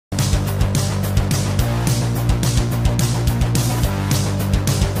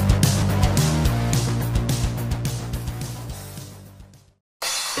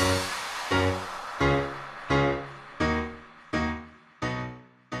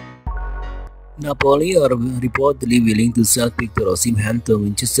Napoli are reportedly willing to sell Victor Osimhen to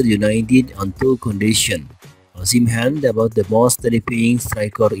Manchester United on two conditions. Osimhen, about the most terrifying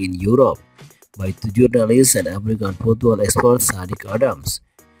striker in Europe, by two journalists and African football expert Sadiq Adams,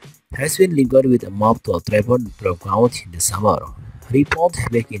 has been linked with a mob to Old Trafford broke out in the summer. Report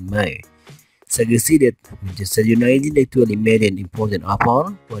back in May suggested that Manchester United actually made an important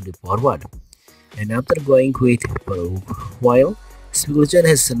offer for the forward, and after going quiet for a while, speculation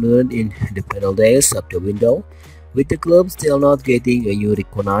has centered in the final days of the window, with the club still not getting a new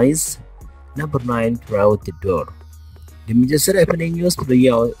recognized number 9 throughout the door. The Manchester Evening News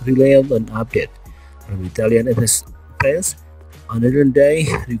relied on update from Italian press on another day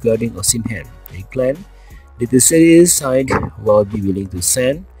regarding Osimhen. They claim that the series side will be willing to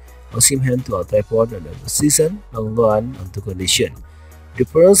send Osimhen to Old Trafford on a season-long loan on two conditions. The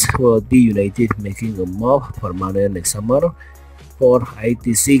first will be United making a move permanent next summer for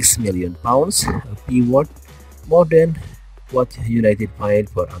 £86 million, a fee worth more than what United paid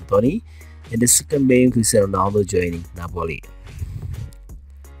for Anthony, and the second being Cristiano Ronaldo joining Napoli.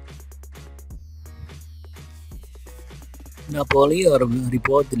 Napoli are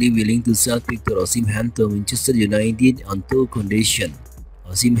reportedly willing to sell Victor Osimhen to Manchester United on two conditions.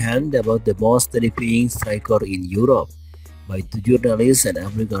 Osimhen, about the most terrifying striker in Europe, by two journalists and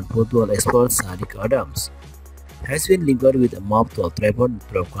African football expert Sadiq Adams, has been linked with a mob to Old Trafford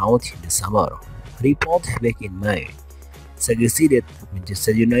broke out in the summer. Report back in May suggested that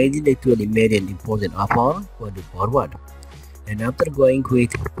Manchester United actually made an important offer for the forward, and after going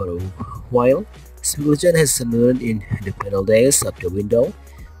quiet for a while, speculation has centered in the final days of the window,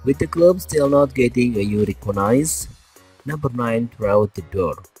 with the club still not getting a new recognized number 9 throughout the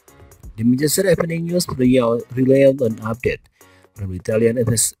door. The Manchester Evening News relied on update from Italian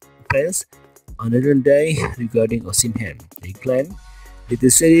press on another day regarding Osimhen. They claim that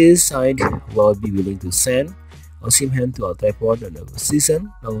the series side will be willing to send Osimhen to Old Trafford on a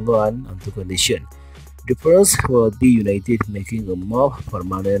season-long loan on two conditions. The first will be United making a move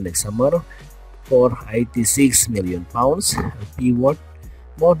permanent next summer for £86 million, a fee worth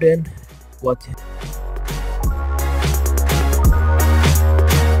more than what